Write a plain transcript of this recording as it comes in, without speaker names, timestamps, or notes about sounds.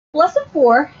Lesson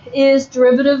 4 is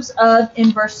derivatives of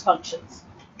inverse functions.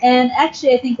 And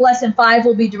actually, I think lesson 5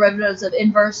 will be derivatives of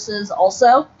inverses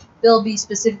also. They'll be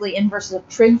specifically inverses of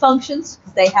trig functions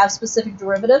because they have specific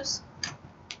derivatives.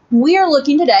 We are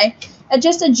looking today at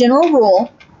just a general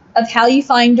rule of how you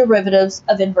find derivatives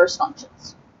of inverse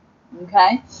functions.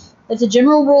 Okay? It's a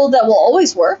general rule that will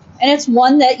always work, and it's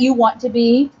one that you want to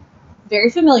be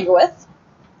very familiar with.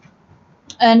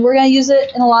 And we're going to use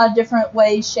it in a lot of different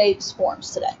ways, shapes,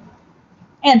 forms today.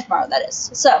 And tomorrow, that is.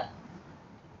 So,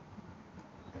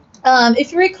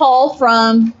 if you recall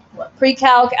from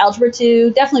pre-calc, algebra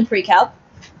 2, definitely pre-calc,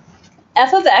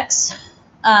 f of x,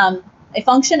 a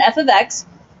function f of x,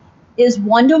 is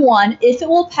 1-to-1 if it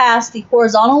will pass the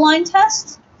horizontal line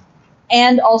test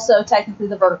and also technically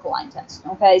the vertical line test.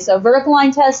 Okay, so vertical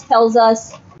line test tells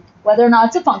us whether or not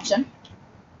it's a function.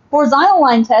 Horizontal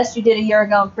line test you did a year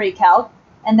ago in pre-calc,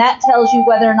 and that tells you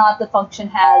whether or not the function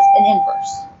has an inverse.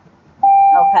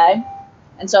 Okay,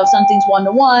 and so if something's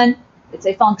 1-to-1, it's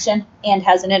a function and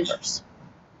has an inverse.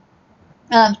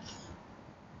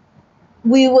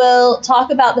 We will talk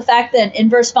about the fact that an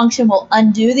inverse function will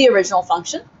undo the original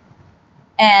function,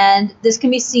 and this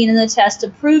can be seen in the test to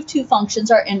prove two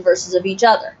functions are inverses of each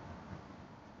other.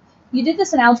 You did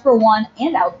this in Algebra 1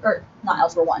 and Algebra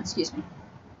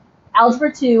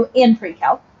 2 and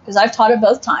pre-calc, because I've taught it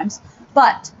both times,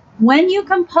 but when you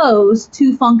compose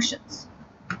two functions,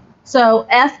 so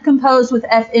f composed with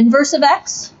f inverse of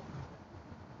x,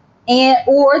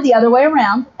 or the other way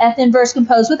around, f inverse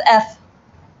composed with f,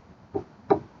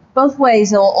 both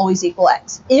ways it will always equal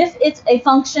x. If it's a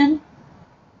function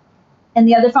and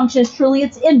the other function is truly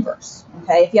its inverse,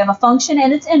 okay, if you have a function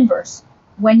and its inverse,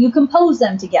 when you compose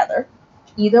them together,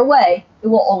 either way, it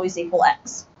will always equal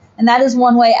x. And that is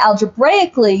one way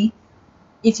algebraically,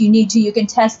 if you need to, you can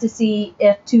test to see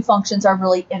if two functions are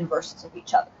really inverses of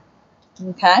each other.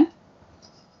 Okay?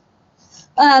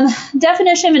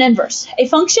 Definition of an inverse. A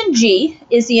function g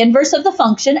is the inverse of the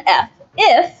function f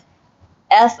if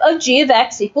f of g of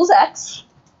x equals x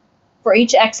for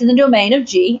each x in the domain of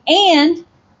g, and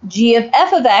g of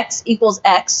f of x equals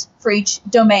x for each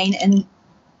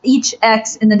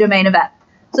x in the domain of f.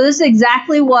 So this is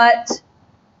exactly what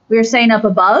we were saying up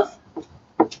above.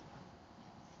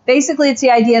 Basically, it's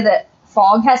the idea that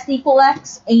fog has to equal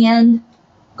x and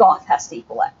goth has to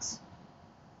equal x.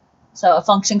 So a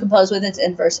function composed with its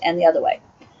inverse and the other way.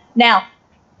 Now,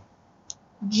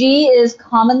 g is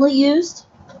commonly used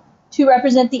to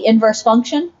represent the inverse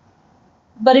function.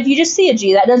 But if you just see a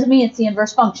g, that doesn't mean it's the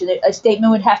inverse function. A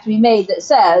statement would have to be made that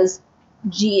says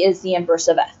g is the inverse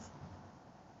of f.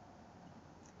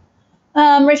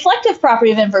 Reflective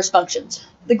property of inverse functions.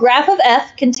 The graph of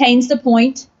f contains the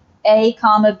point a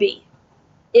comma b.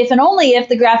 If and only if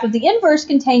the graph of the inverse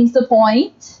contains the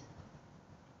point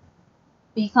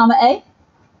b comma a.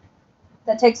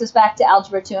 That takes us back to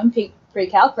algebra 2 and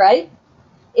pre-calc, right?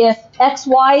 If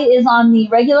xy is on the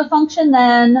regular function,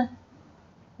 then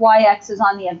yx is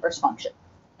on the inverse function.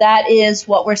 That is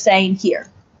what we're saying here.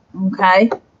 Okay?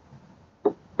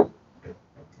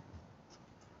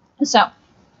 So,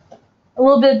 a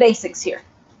little bit of basics here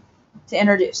to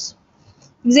introduce.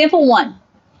 Example 1.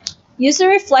 Use the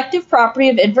reflective property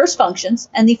of inverse functions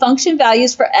and the function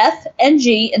values for f and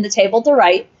g in the table at the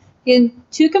right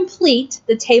to complete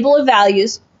the table of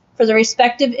values for the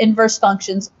respective inverse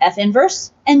functions f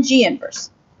inverse and g inverse.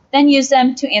 Then use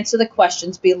them to answer the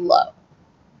questions below.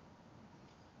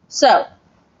 So,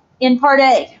 in part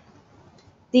A,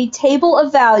 the table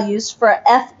of values for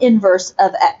f inverse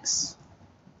of x.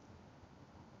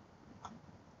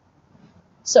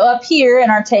 So up here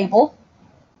in our table,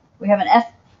 we have an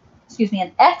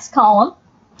x column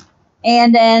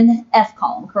and an f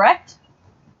column, correct?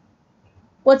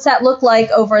 What's that look like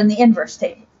over in the inverse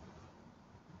table?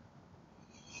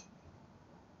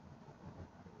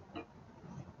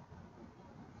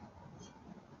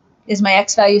 Is my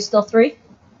x value still 3?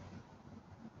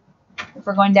 If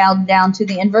we're going down to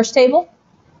the inverse table?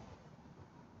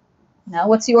 No,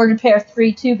 what's the ordered pair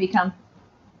 3, 2 become?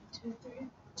 2, 3.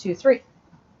 2, 3.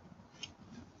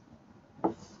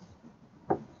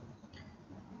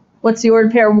 What's the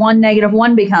ordered pair 1, negative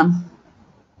 1 become?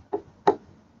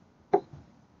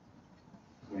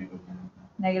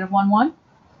 Negative 1, 1.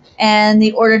 And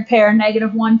the ordered pair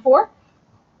negative 1, 4?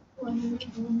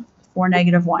 4,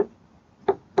 negative 1.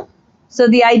 So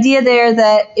the idea there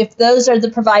that if those are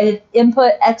the provided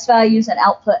input x values and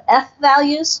output f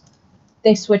values,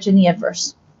 they switch in the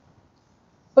inverse.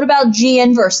 What about g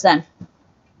inverse then?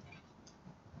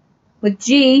 With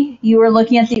g, you were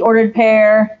looking at the ordered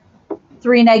pair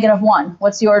 3, negative 1.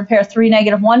 What's the ordered pair 3,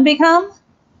 negative 1 become?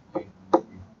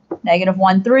 Negative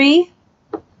 1, 3.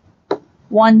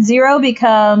 1, 0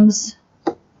 becomes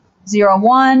 0,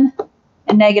 1,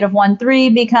 and negative 1, 3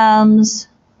 becomes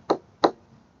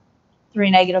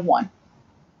 3, negative 1,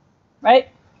 right?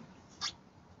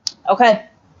 Okay.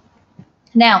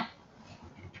 Now,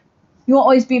 you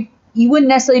wouldn't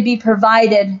necessarily be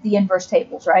provided the inverse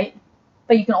tables, right?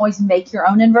 But you can always make your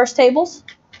own inverse tables.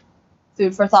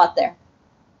 Food for thought there.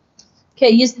 Okay,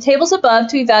 use the tables above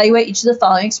to evaluate each of the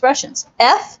following expressions.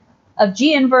 F of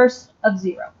G inverse of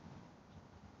 0.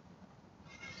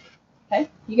 Okay,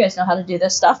 you guys know how to do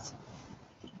this stuff.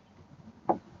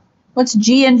 What's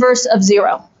G inverse of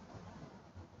 0?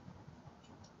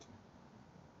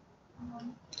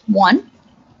 1.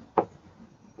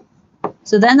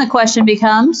 So then the question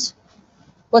becomes,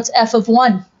 what's F of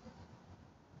 1?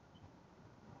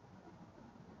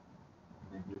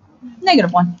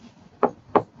 Negative 1.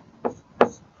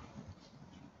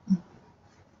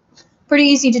 Pretty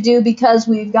easy to do because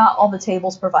we've got all the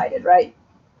tables provided, right?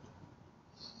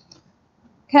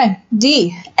 Okay,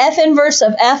 D, F inverse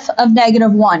of F of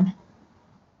negative 1.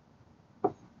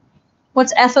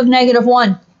 What's F of negative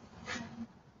 1?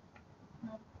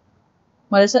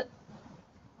 What is it?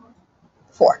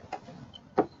 4.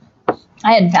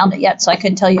 I hadn't found it yet, so I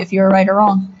couldn't tell you if you were right or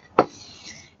wrong.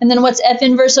 And then what's F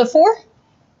inverse of 4?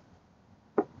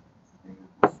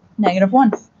 Negative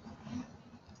 1.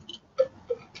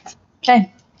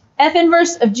 Okay, F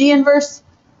inverse of G inverse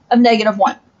of negative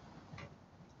 1.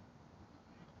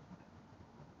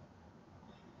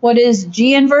 What is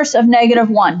G inverse of negative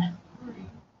 1?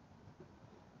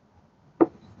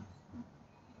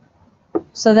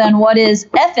 So then what is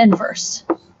F inverse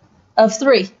of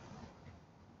 3?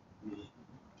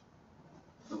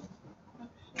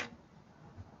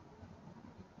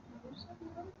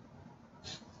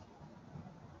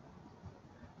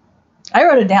 I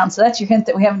wrote it down, so that's your hint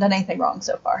that we haven't done anything wrong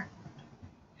so far.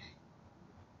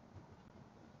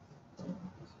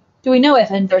 Do we know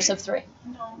F inverse of 3?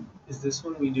 No. Is this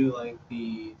when we do like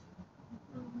the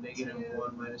negative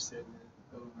 1 minus 3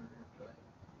 over,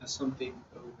 like something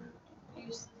over?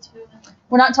 Use the 2.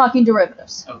 We're not talking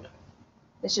derivatives. Okay.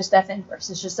 It's just F inverse.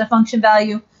 It's just a function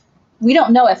value. We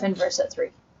don't know F inverse at 3.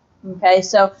 Okay,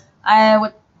 so I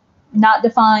would not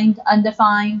defined,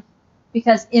 undefined,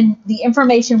 because in the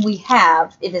information we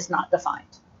have, it is not defined.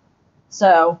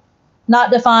 So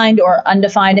not defined or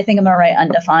undefined. I think I'm going to write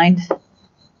undefined.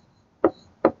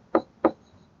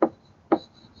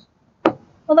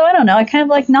 Although I don't know, I kind of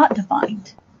like not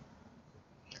defined.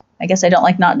 I guess I don't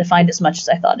like not defined as much as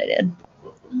I thought I did.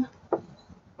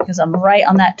 Because I'm right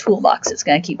on that toolbox. It's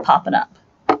going to keep popping up.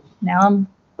 Now I'm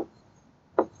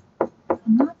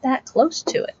not that close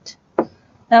to it.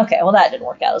 Okay, well that didn't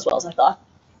work out as well as I thought.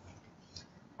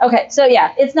 Okay, so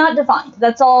yeah, it's not defined.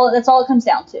 That's all it comes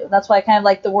down to. That's why I kind of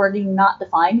like the wording not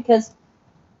defined, because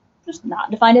just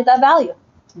not defined at that value.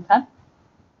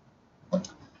 Okay.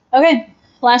 Okay,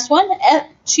 last one.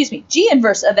 G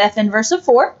inverse of F inverse of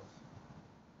 4.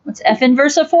 What's F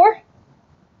inverse of 4?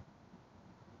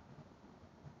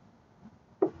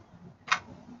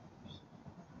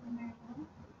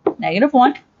 Negative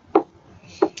 1.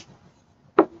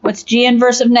 What's G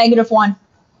inverse of negative 1?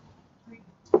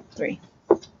 3.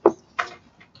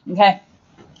 Okay.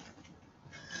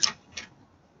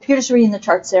 You're just reading the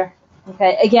charts there.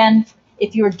 Okay. Again,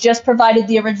 if you were just provided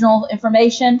the original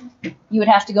information, you would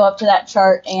have to go up to that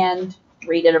chart and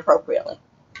read it appropriately.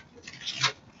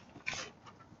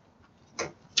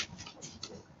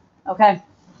 Okay.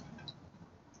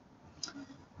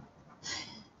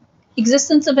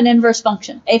 Existence of an inverse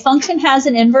function. A function has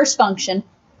an inverse function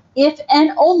if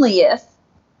and only if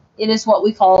it is what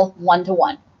we call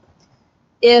one-to-one.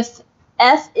 If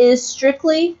f is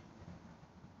strictly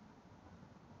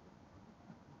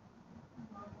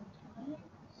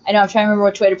I know I'm trying to remember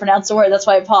which way to pronounce the word, that's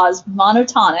why I paused.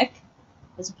 Monotonic,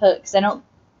 because I don't,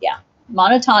 yeah,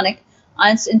 monotonic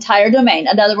on its entire domain.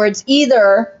 In other words,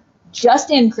 either just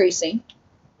increasing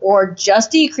or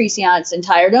just decreasing on its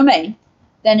entire domain,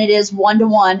 then it is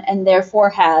one-to-one and therefore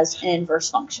has an inverse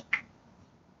function.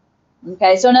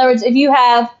 Okay, so in other words, if you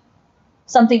have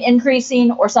something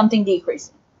increasing or something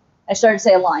decreasing, I started to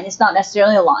say a line. It's not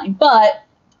necessarily a line, but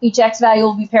each x value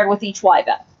will be paired with each y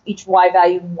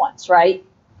value once, right?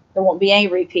 There won't be any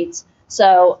repeats.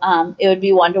 So it would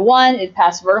be one-to-one. It'd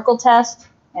pass vertical test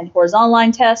and horizontal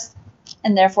line test,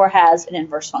 and therefore has an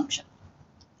inverse function.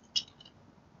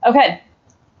 Okay,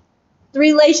 the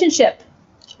relationship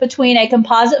between a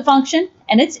composite function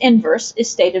and its inverse is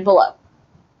stated below.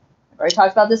 I've already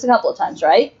talked about this a couple of times,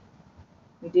 right?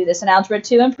 We do this in Algebra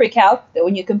 2 and Pre-Calc, that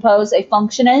when you compose a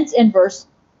function and its inverse,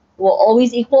 it will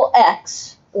always equal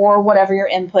x, or whatever your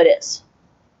input is.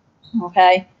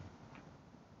 Okay?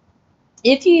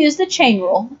 if you use the chain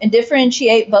rule and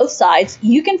differentiate both sides,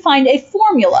 you can find a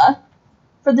formula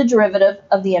for the derivative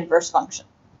of the inverse function.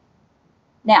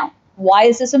 Now, why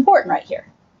is this important right here?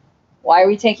 Why are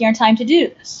we taking our time to do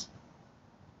this?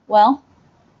 Well,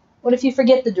 what if you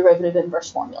forget the derivative inverse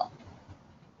formula?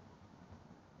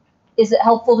 Is it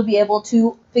helpful to be able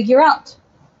to figure out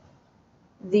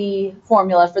the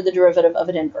formula for the derivative of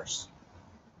an inverse?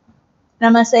 And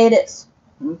I'm going to say it is.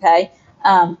 Okay.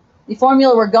 The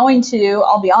formula we're going to,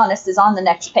 I'll be honest, is on the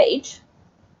next page.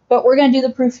 But we're going to do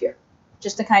the proof here,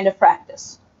 just to kind of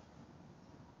practice.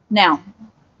 Now,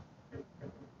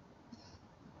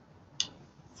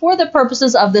 for the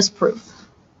purposes of this proof,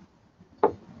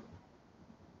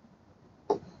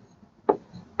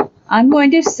 I'm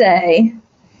going to say,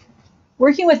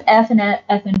 working with f and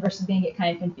f inverse is going to get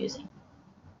kind of confusing,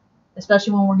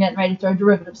 especially when we're getting ready to throw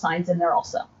derivative signs in there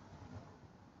also.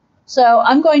 So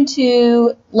I'm going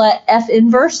to let f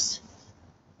inverse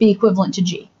be equivalent to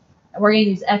g. And we're going to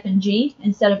use f and g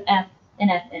instead of f and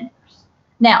f inverse.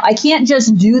 Now, I can't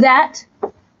just do that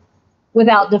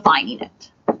without defining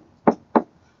it.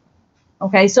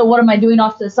 Okay, so what am I doing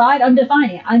off to the side? I'm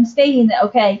defining it. I'm stating that,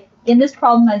 okay, in this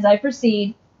problem as I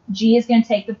proceed, g is going to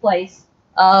take the place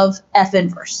of f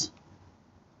inverse.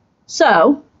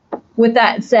 So, with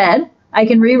that said, I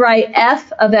can rewrite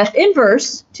f of f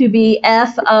inverse to be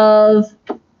f of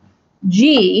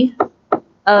g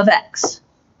of x.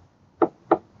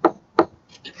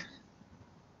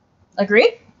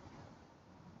 Agree?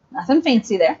 Nothing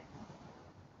fancy there.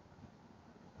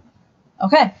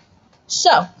 Okay,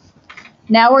 so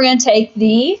now we're going to take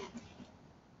the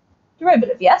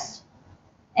derivative, yes?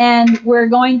 And we're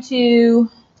going to,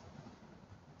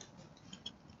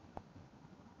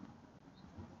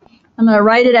 I'm going to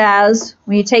write it as,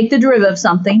 when you take the derivative of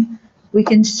something, we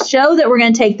can show that we're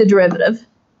going to take the derivative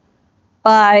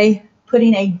by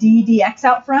putting a dx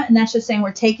out front, and that's just saying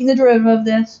we're taking the derivative of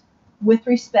this with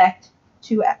respect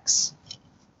to x.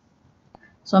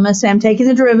 So I'm going to say I'm taking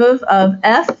the derivative of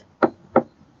f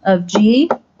of g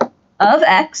of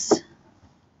x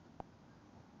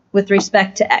with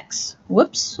respect to x.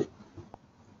 Whoops.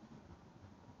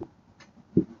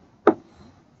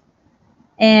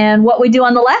 And what we do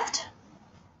on the left,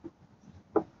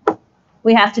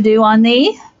 we have to do on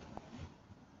the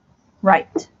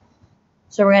right.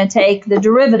 So we're going to take the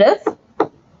derivative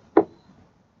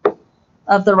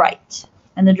of the right.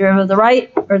 And the derivative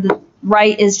of the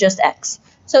right is just x.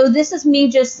 So this is me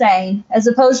just saying, as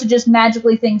opposed to just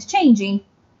magically things changing,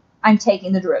 I'm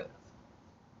taking the derivative.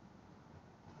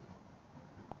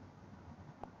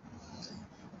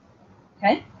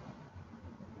 Okay?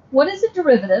 What is the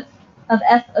derivative of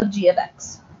f of g of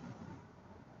x?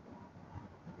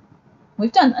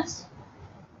 We've done this.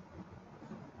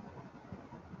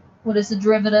 What is the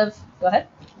derivative? Go ahead.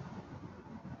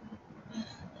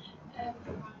 F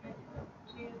of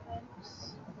g of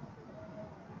x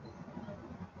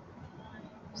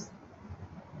times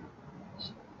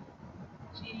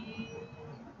g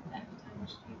f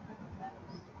times g of x.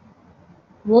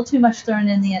 A little too much thrown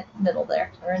in the middle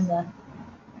there, or in the.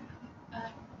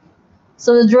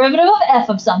 So the derivative of f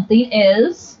of something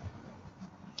is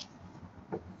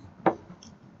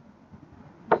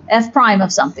f prime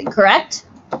of something, correct?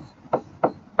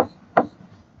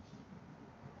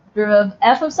 Derivative of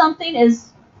f of something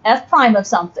is f prime of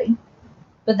something.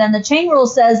 But then the chain rule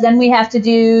says then we have to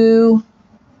do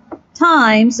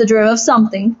times the derivative of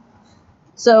something.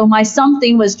 So my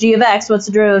something was g of x. What's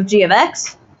the derivative of g of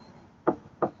x?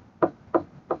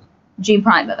 G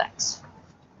prime of x.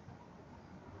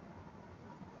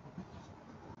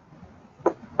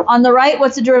 On the right,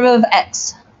 what's the derivative of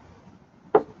x?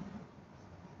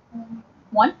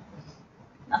 1.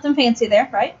 Nothing fancy there,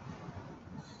 right?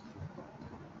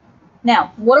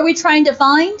 Now, what are we trying to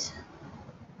find?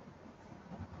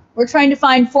 We're trying to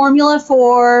find formula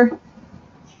for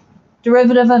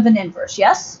derivative of an inverse,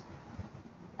 yes?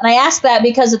 And I ask that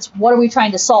because it's what are we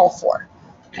trying to solve for?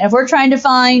 And if we're trying to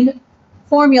find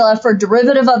formula for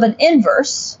derivative of an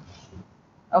inverse,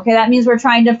 okay, that means we're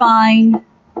trying to find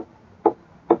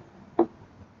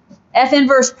f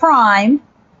inverse prime,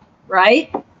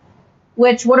 right?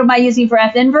 Which, what am I using for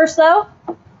f inverse, though?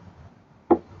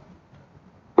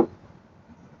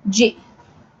 G.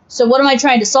 So what am I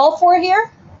trying to solve for here?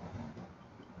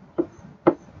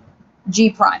 G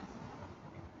prime.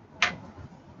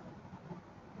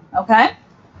 Okay?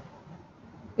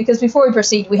 Because before we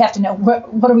proceed, we have to know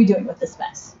what are we doing with this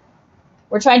mess.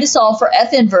 We're trying to solve for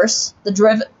f inverse, the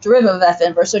derivative of f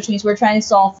inverse, which means we're trying to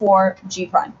solve for g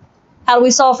prime. How do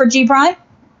we solve for g prime?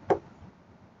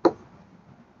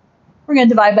 We're going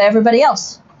to divide by everybody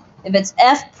else. If it's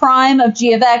f prime of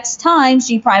g of x times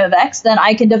g prime of x, then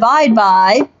I can divide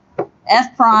by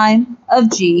f prime of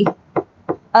g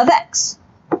of x.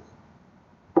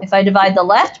 If I divide the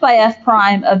left by f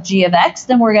prime of g of x,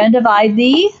 then we're going to divide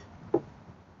the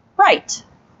right.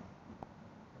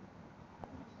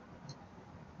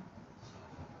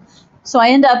 So I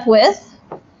end up with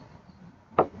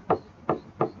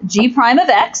g prime of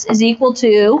x is equal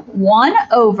to 1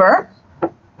 over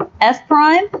f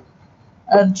prime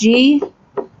of g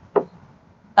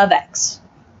of x.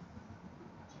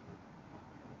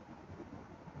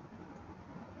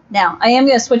 Now, I am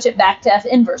going to switch it back to f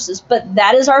inverses, but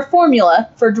that is our formula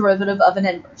for derivative of an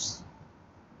inverse.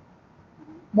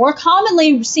 More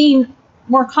commonly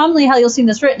how you'll see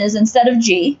this written is instead of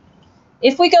g,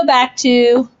 if we go back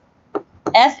to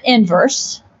f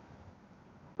inverse,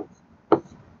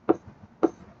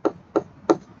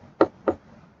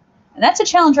 and that's a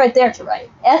challenge right there to write,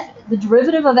 the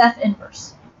derivative of f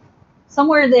inverse.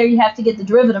 Somewhere there you have to get the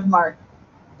derivative mark,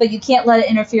 but you can't let it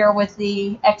interfere with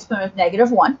the exponent of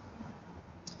negative 1.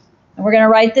 And we're going to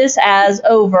write this as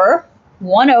over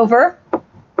 1 over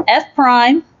f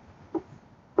prime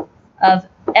of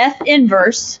f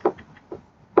inverse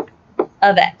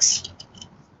of x.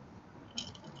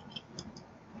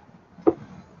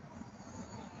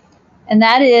 And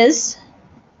that is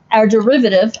our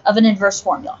derivative of an inverse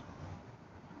formula.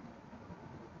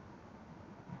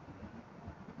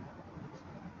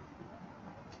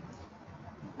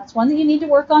 That's one that you need to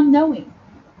work on knowing,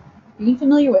 being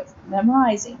familiar with,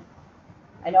 memorizing.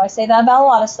 I know I say that about a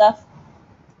lot of stuff.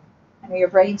 I know your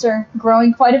brains are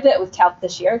growing quite a bit with calc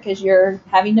this year because you're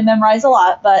having to memorize a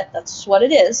lot, but that's what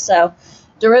it is. So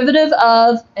derivative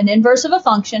of an inverse of a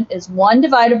function is 1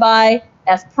 divided by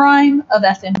f prime of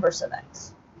f inverse of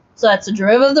x. So that's the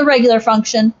derivative of the regular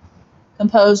function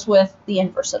composed with the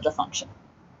inverse of the function.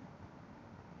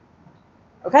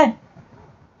 Okay.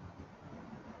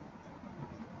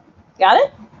 Got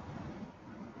it?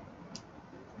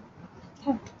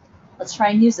 Okay. Let's try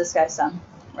and use this guy some.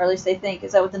 Or at least they think.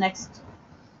 Is that what the next...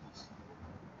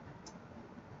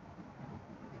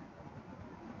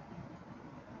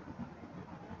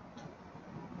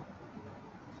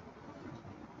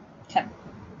 Okay.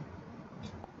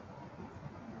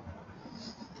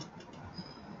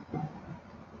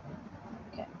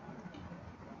 Okay.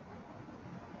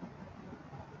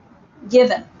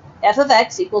 Given f of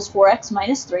x equals 4x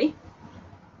minus 3,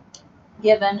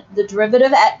 given the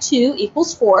derivative at 2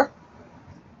 equals 4,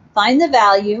 find the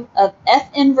value of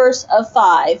f inverse of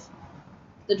 5,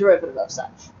 the derivative of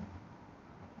such.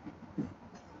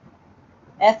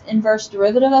 F inverse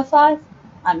derivative of 5?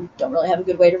 I don't really have a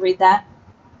good way to read that.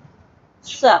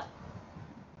 So,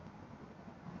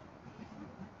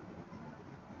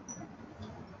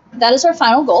 that is our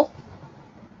final goal.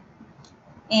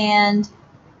 And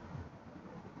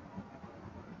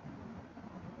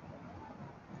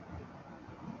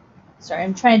sorry,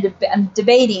 I'm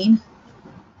debating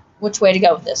which way to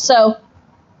go with this. So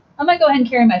I'm going to go ahead and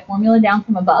carry my formula down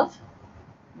from above,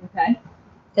 okay?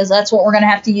 Because that's what we're going to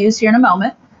have to use here in a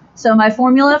moment. So my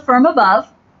formula from above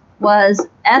was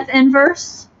f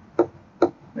inverse,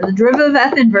 or the derivative of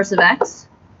f inverse of x,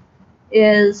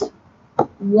 is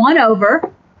 1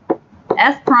 over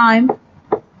f prime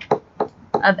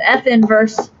of f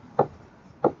inverse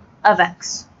of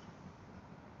x.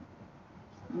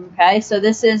 Okay, so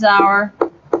this is our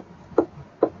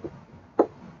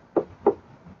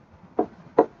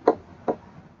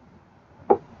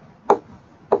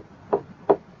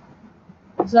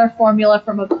formula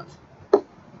from above.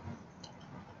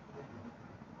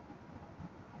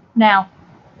 Now,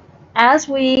 as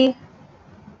we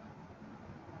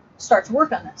start to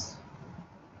work on this,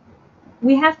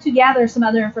 we have to gather some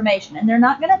other information, and they're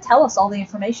not going to tell us all the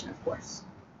information, of course.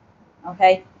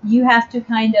 Okay, you have to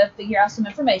kind of figure out some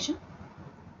information.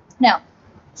 Now,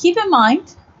 keep in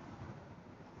mind,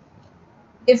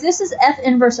 if this is f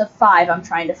inverse of 5 I'm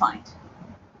trying to find,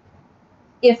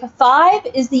 if 5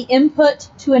 is the input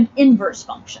to an inverse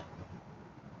function,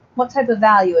 what type of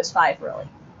value is 5 really?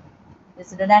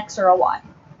 Is it an x or a y?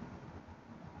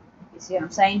 You see what I'm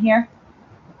saying here?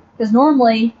 Because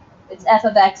normally it's f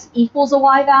of x equals a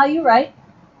y value, right?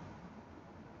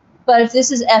 But if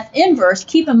this is f inverse,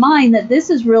 keep in mind that this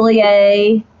is really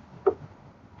a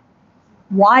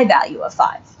y value of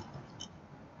 5.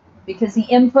 Because the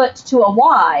input to a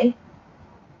y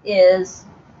is,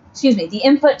 the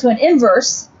input to an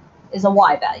inverse is a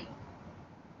y value.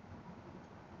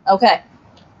 Okay,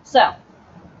 so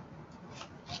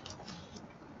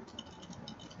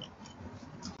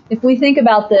if we think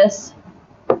about this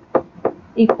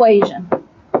equation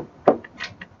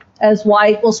as y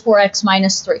equals 4x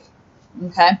minus 3.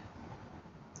 Okay.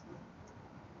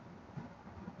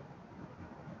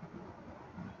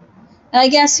 And I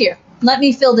guess here, let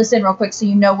me fill this in real quick so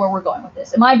you know where we're going with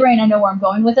this. In my brain, I know where I'm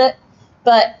going with it,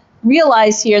 but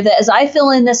realize here that as I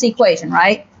fill in this equation,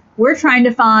 right, we're trying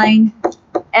to find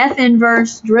f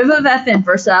inverse, derivative of f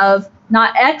inverse of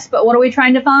not x, but what are we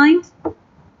trying to find?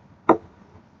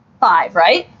 5,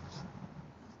 right?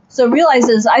 So realize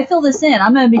as I fill this in,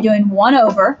 I'm going to be doing 1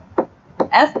 over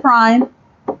f prime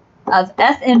of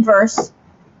f inverse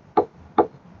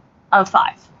of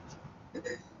 5.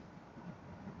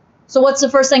 So what's the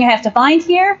first thing I have to find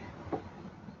here?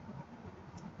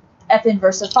 F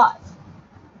inverse of 5.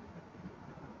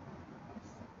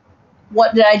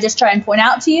 What did I just try and point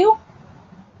out to you?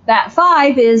 That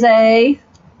 5 is a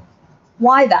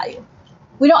y value.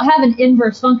 We don't have an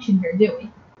inverse function here, do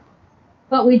we?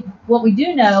 But what we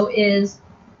do know is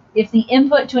if the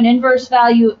input to an inverse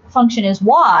value function is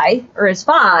y, or is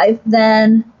 5,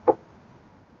 then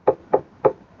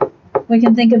we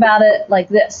can think about it like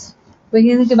this. We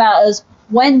can think about it as,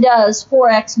 when does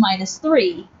 4x minus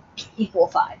 3 equal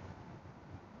 5?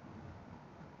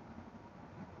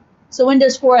 So when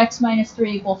does 4x minus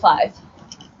 3 equal 5?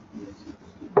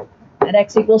 At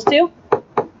x equals 2.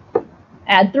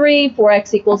 Add 3,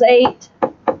 4x equals 8,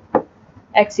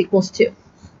 x equals 2.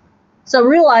 So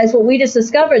realize what we just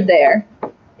discovered there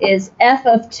is f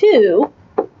of 2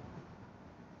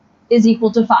 is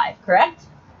equal to 5, correct?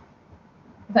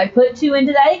 If I put 2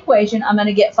 into that equation, I'm going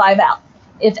to get 5 out.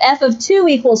 If f of 2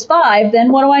 equals 5,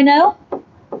 then what do I know?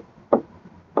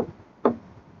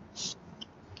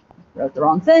 Wrote the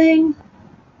wrong thing.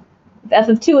 If f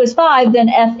of 2 is 5, then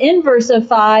f inverse of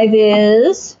 5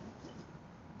 is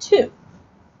 2.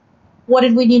 What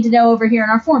did we need to know over here in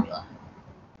our formula?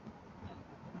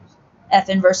 F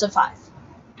inverse of 5.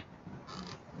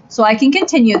 So I can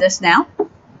continue this now.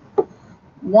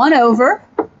 1 over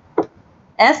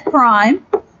f prime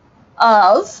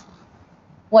of,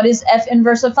 what is f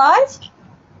inverse of 5?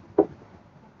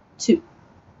 2.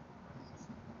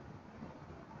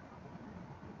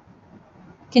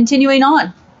 Continuing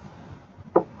on.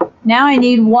 Now I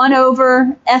need 1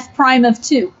 over f prime of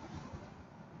 2.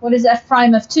 What is f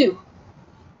prime of 2?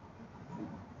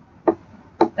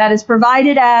 That is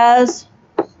provided as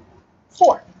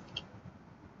 4.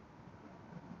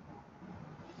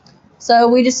 So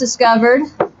we just discovered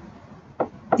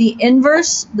the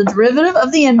inverse, the derivative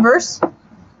of the inverse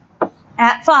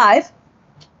at 5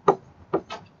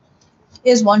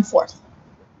 is 1/4.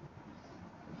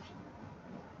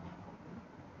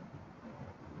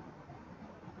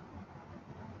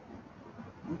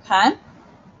 Okay.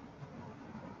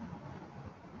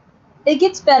 It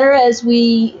gets better as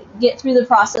we get through the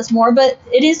process more, but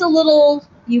it is a little,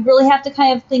 you really have to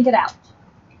kind of think it out.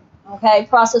 Okay,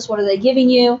 process, what are they giving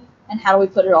you, and how do we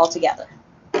put it all together?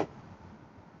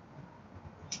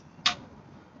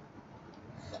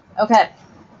 Okay.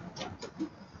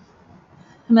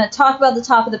 I'm going to talk about the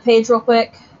top of the page real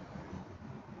quick.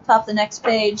 Top of the next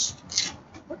page.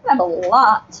 We're going to have a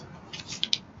lot.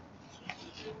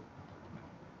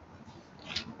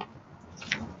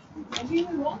 Maybe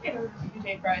we won't get a review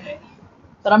day Friday.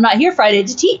 But I'm not here Friday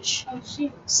to teach. Oh,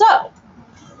 shoot. So,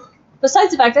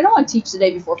 besides the fact I don't want to teach the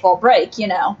day before fall break, you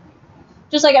know.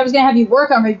 Just like I was going to have you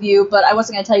work on review, but I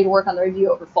wasn't going to tell you to work on the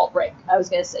review over fall break. I was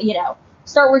going to say, you know,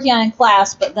 start working on it in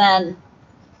class, but then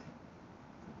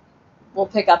we'll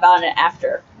pick up on it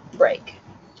after break.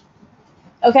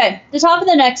 Okay, the top of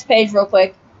the next page real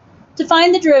quick. To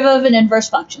find the derivative of an inverse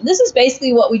function. This is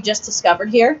basically what we just discovered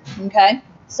here, okay?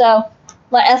 So,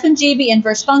 let f and g be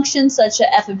inverse functions such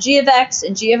that f of g of x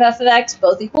and g of f of x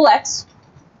both equal x,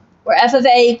 where f of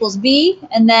a equals b,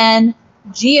 and then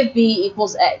g of b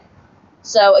equals a.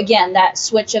 So again, that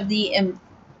switch of the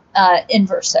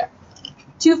inverse there.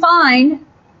 To find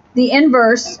the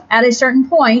inverse at a certain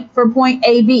point for point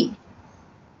AB,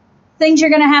 things you're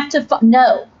going to have to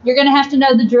know. You're going to have to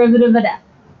know the derivative of f.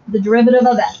 The derivative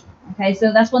of f. Okay,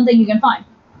 so that's one thing you can find.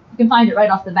 You can find it right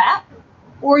off the bat,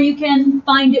 or you can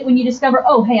find it when you discover,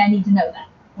 oh, hey, I need to know that,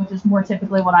 which is more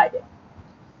typically what I do.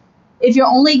 If you're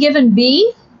only given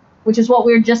b, which is what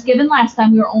we were just given last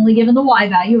time, we were only given the y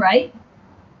value, right?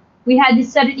 We had to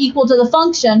set it equal to the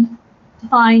function to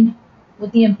find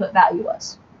what the input value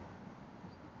was.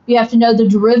 You have to know the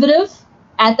derivative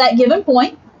at that given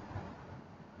point,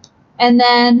 and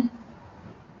then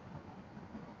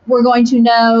we're going to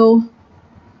know,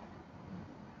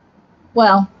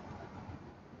 well,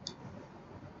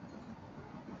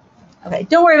 okay,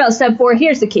 don't worry about step 4.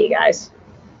 Here's the key, guys.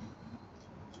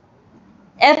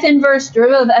 F inverse,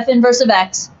 derivative of f inverse of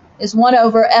x is 1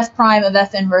 over f prime of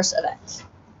f inverse of x.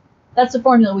 That's the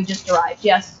formula we just derived,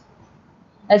 yes?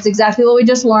 That's exactly what we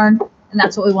just learned, and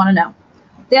that's what we want to know.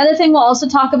 The other thing we'll also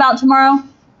talk about tomorrow,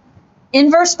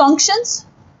 inverse functions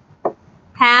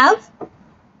have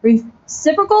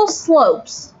reciprocal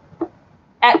slopes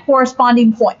at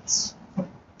corresponding points.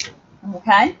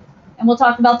 Okay? And we'll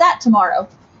talk about that tomorrow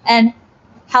and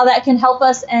how that can help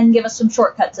us and give us some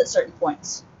shortcuts at certain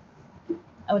points.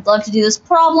 I would love to do this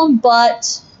problem,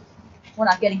 but we're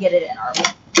not going to get it in, are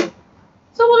we?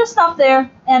 So we'll just stop there,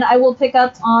 and I will pick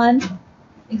up on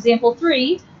example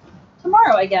 3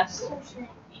 tomorrow, I guess.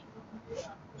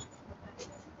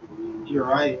 You're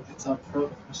right. It's up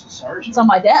front, Mrs. Sargent. It's on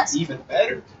my desk. Even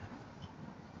better.